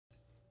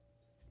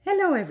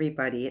Hello,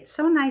 everybody. It's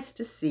so nice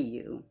to see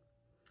you.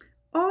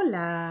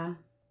 Hola.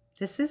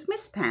 This is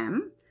Miss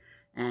Pam,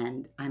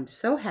 and I'm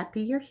so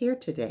happy you're here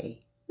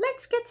today.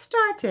 Let's get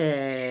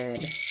started.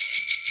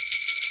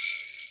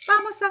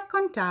 Vamos a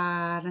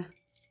contar.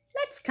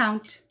 Let's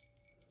count.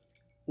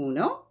 1,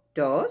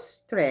 2,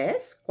 3,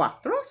 4,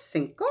 5,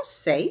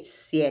 6,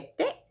 7,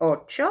 8,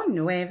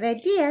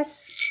 9, 10.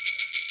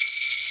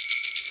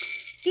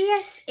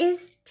 10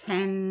 is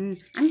 10.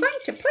 I'm going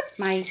to put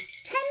my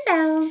 10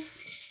 bells,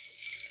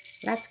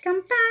 las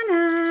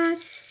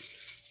campanas,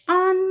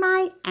 on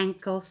my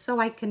ankle so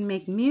I can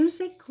make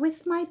music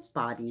with my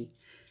body.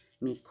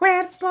 Mi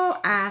cuerpo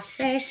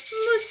hace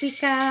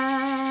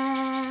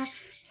música.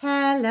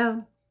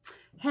 Hello,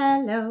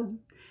 hello,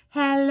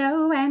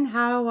 hello, and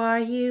how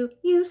are you?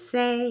 You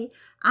say,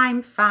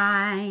 I'm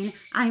fine,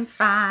 and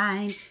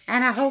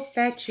I hope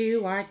that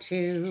you are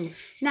too.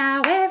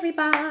 Now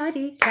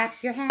everybody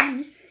clap your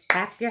hands,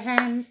 clap your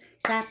hands,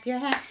 clap your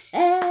hands.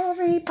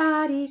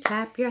 Everybody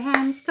clap your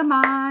hands, come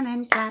on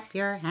and clap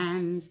your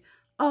hands.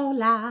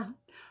 Hola,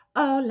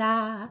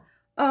 hola,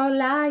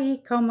 hola,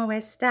 ¿y cómo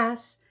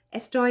estás?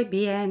 Estoy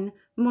bien,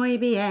 muy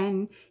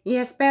bien, y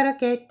espero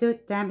que tú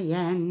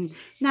también.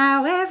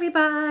 Now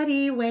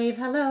everybody wave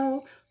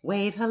hello,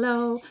 wave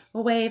hello,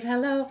 wave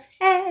hello.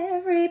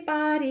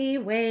 Everybody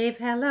wave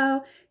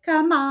hello.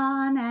 Come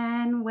on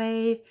and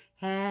wave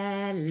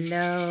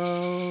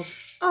hello.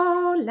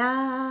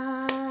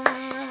 Hola.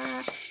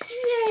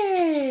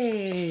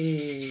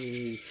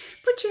 Yay!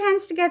 Put your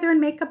hands together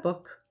and make a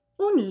book.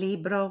 Un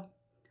libro.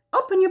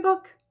 Open your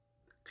book.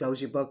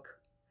 Close your book.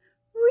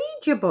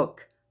 Read your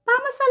book.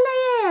 Vamos a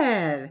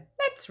leer.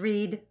 Let's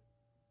read.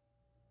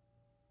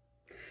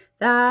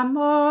 The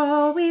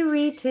more we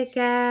read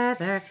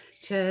together,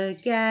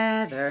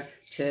 together,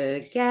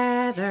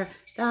 together,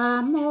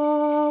 the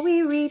more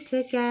we read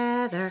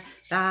together,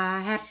 the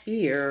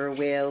happier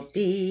we'll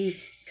be.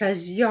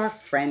 'Cause your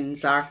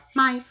friends are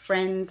my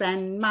friends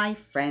and my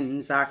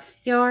friends are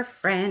your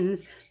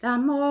friends. The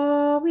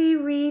more we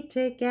read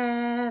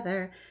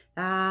together,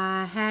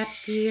 the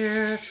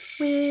happier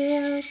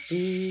we'll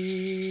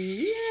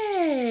be.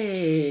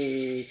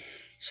 Yay!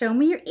 Show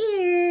me your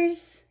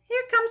ears.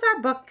 Here comes our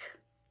book.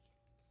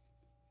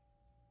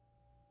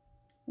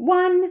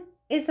 1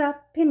 is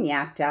a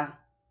piñata.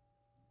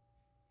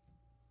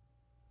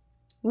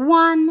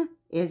 1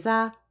 is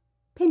a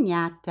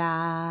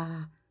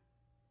piñata.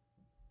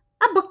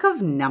 A book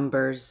of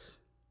numbers.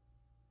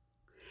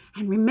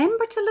 And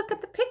remember to look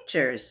at the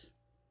pictures.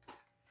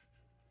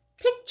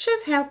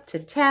 Pictures help to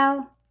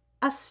tell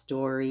a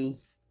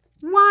story.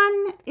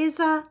 1 is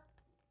a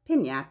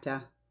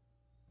piñata.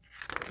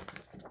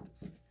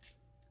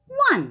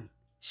 1.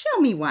 Show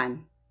me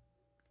 1.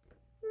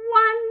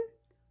 1.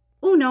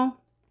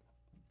 Uno.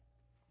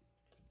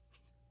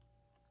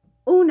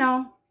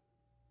 Uno.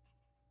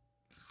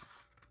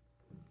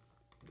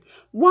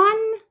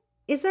 1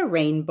 is a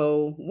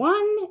rainbow.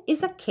 1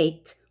 is a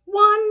cake.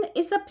 1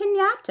 is a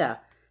piñata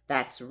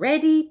that's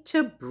ready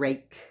to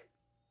break.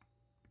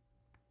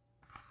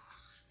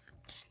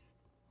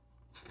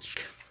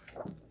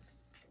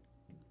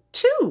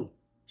 2.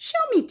 Show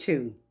me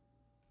 2.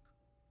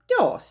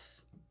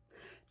 Dos.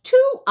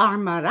 2 are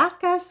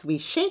maracas we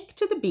shake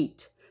to the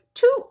beat.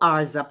 2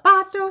 are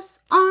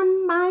zapatos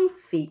on my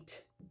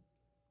feet.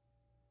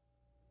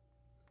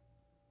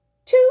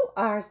 2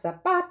 are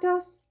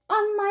zapatos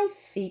on my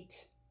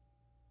feet.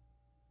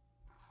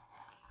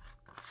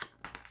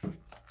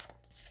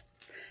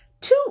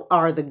 2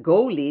 are the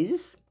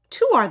goalies.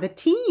 2 are the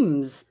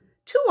teams.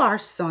 2 are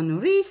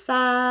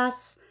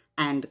sonrisas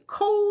and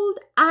cold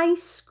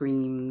ice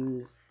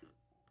creams.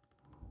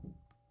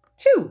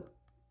 2.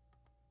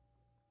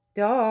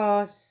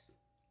 Dos.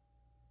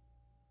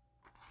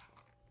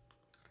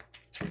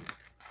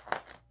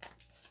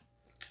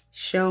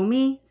 Show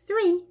me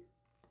 3.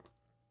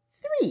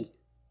 3.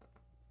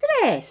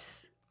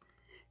 Tres.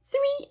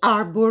 3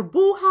 are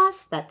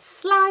burbujas that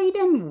slide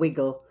and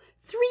wiggle.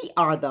 3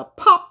 are the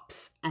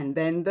pops and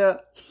then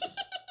the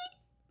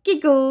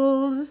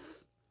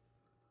giggles.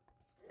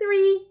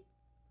 3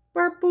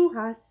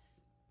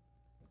 burbujas.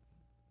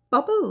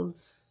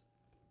 Bubbles.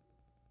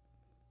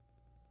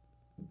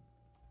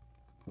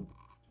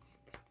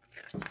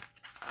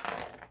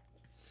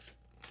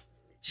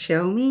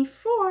 Show me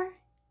 4.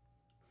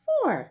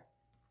 4.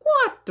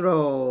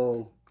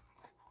 Cuatro.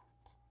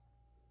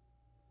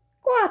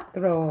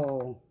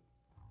 Cuatro.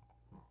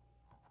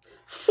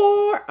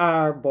 4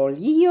 are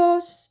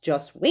bolillos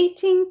just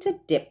waiting to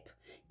dip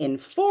in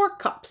 4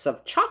 cups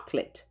of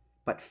chocolate.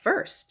 But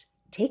first,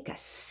 take a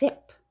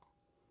sip.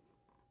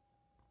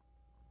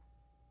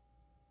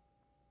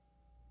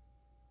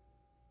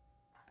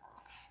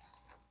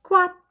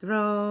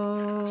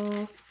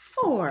 Cuatro.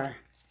 4.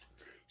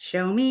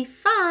 Show me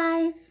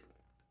 5.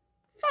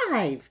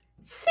 5.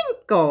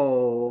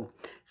 Cinco.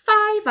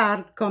 5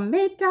 are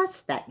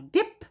cometas that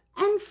dip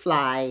and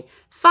fly.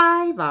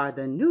 5 are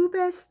the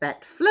nubes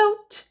that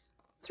float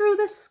through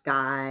the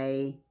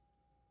sky.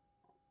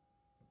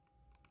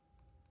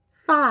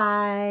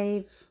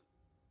 5.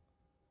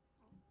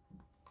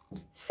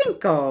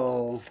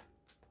 Cinco.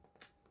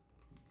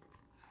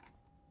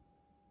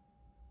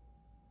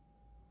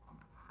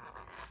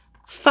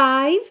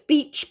 5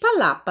 beach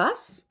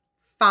palapas,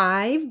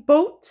 5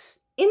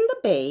 boats in the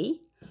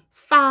bay,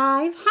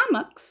 5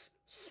 hammocks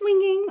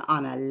swinging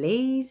on a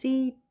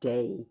lazy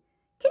day.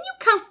 Can you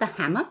count the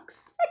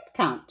hammocks? Let's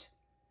count.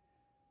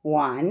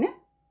 1,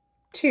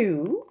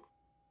 2,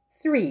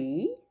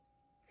 3,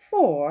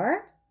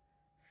 4,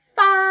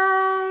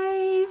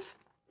 5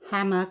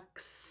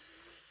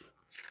 hammocks.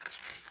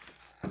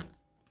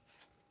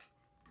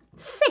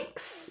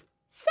 6,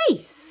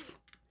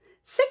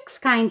 6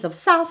 kinds of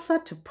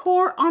salsa to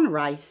pour on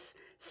rice.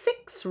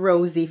 6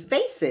 rosy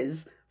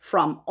faces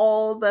from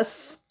all the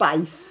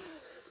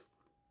spice.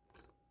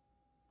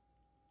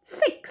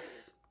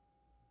 6,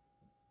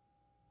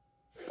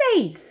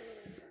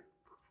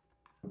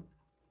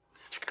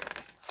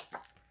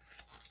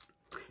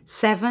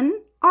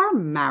 7 are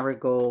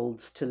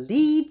marigolds to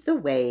lead the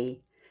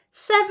way.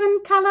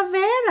 7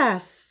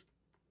 calaveras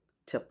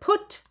to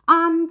put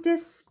on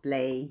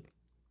display.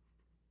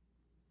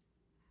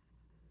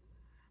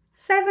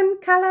 7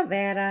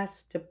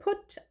 calaveras to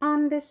put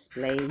on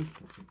display.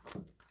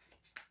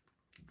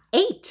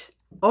 8,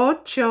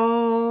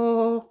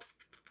 ocho.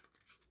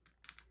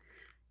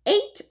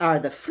 8 are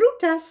the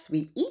frutas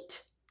we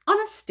eat on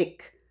a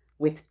stick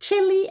with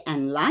chili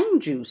and lime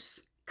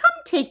juice. Come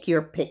take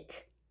your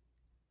pick.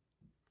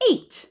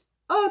 8,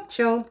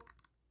 ocho.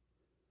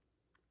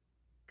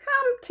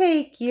 Come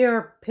take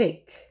your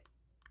pick.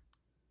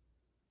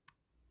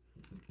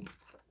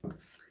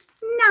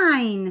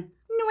 9,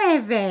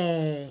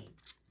 nueve.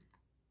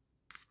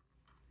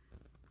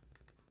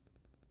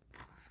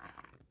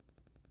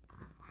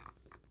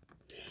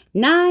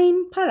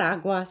 9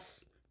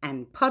 paraguas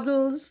and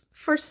puddles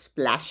for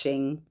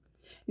splashing.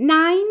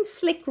 9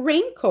 slick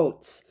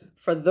raincoats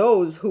for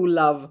those who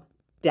love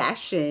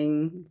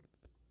dashing.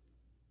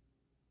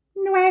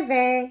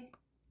 Nueve,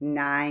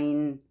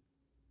 9.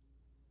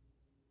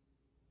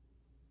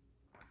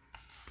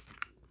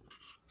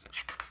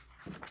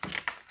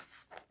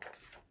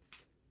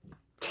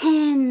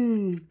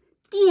 10,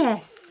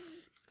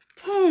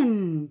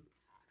 10,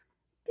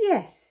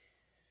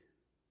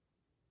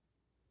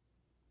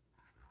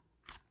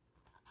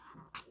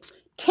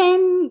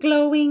 10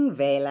 glowing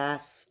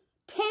velas,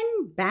 10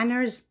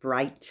 banners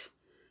bright,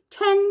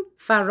 10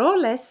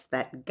 faroles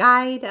that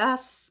guide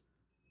us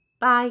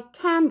by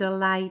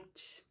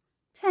candlelight.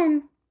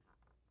 10,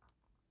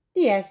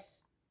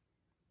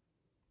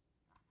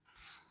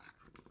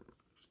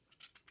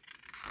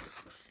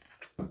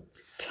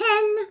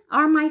 10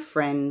 are my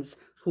friends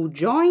who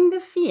join the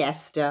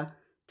fiesta.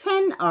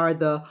 10 are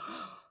the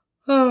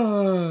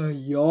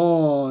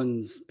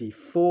yawns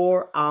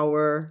before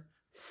our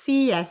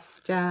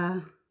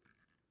siesta.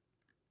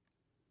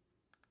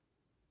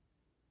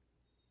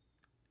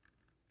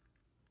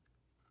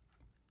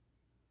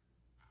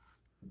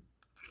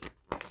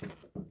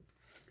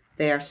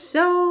 There are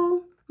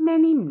so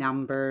many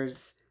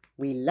numbers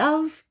we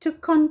love to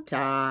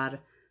contar.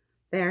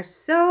 There are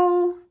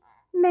so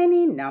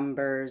many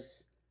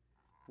numbers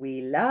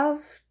we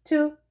love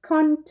to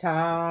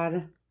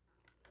contar.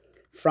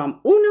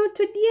 From uno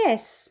to 10,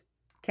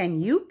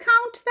 can you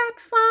count that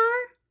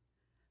far?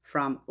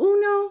 From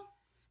uno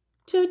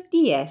to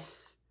 10,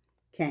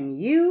 can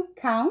you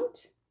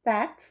count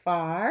that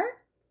far?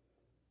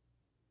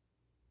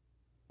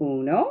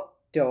 1,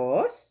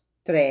 2,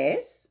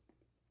 3,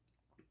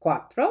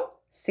 4, 5,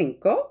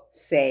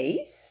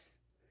 6,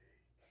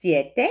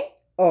 7,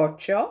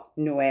 8,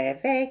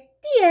 9,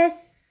 10.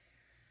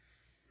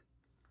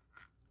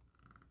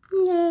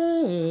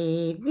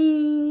 Yay,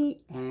 the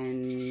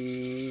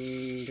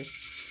end.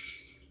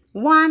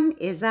 1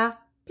 is a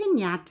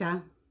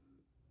piñata.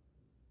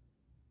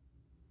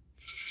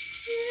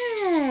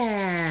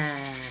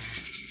 Yeah.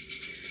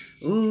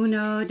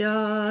 1,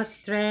 2,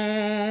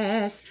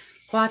 3,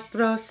 4,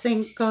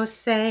 5,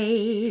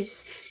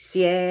 6,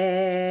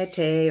 7,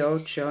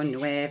 8,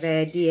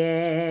 9,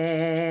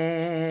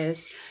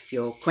 10.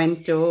 Yo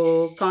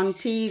cuento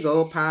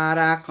contigo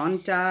para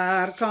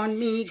contar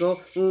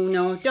conmigo.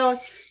 1, 2,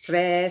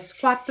 3,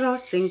 4,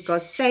 5,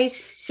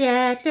 6,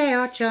 7,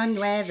 8,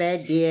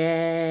 9,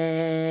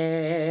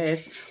 10.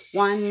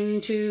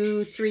 1,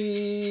 2,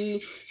 3,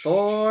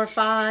 4,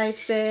 5,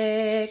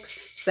 6,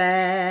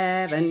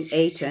 7,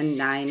 8, and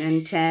 9,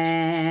 and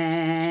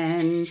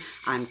 10.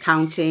 I'm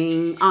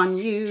counting on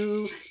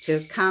you to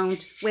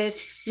count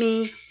with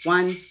me.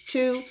 1,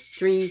 2,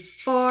 3,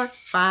 4,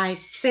 5,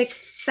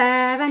 6,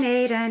 7,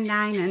 8, and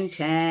 9, and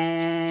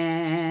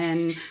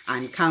 10.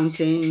 I'm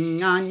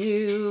counting on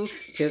you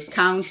to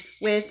count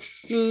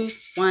with me.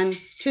 1,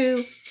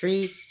 2,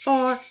 3,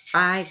 4,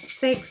 5,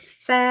 6,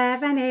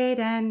 7, 8,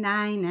 and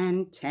 9,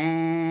 and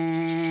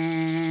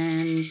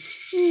 10.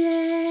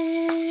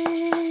 Yay!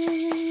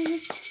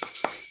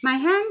 My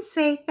hands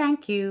say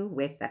thank you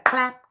with a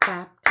clap,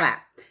 clap,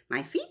 clap.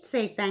 My feet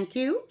say thank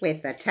you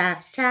with a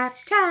tap, tap,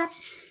 tap.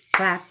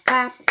 Clap,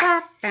 clap,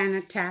 clap, and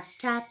a tap,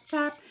 tap,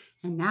 tap.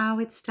 And now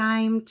it's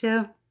time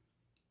to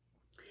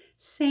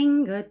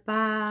sing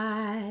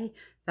goodbye.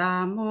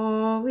 The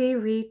more we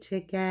read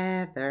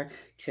together,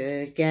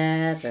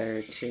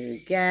 together,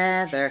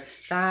 together,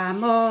 the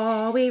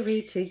more we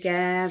read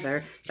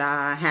together,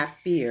 the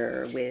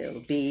happier we'll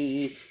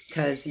be.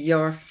 'Cause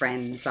your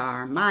friends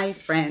are my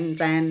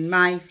friends and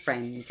my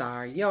friends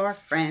are your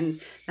friends.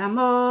 The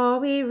more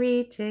we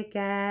read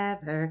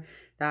together,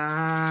 the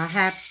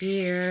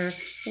happier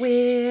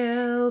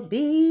we'll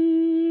be.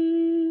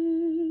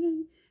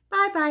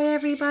 Bye-bye,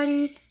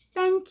 everybody.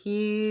 Thank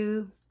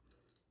you.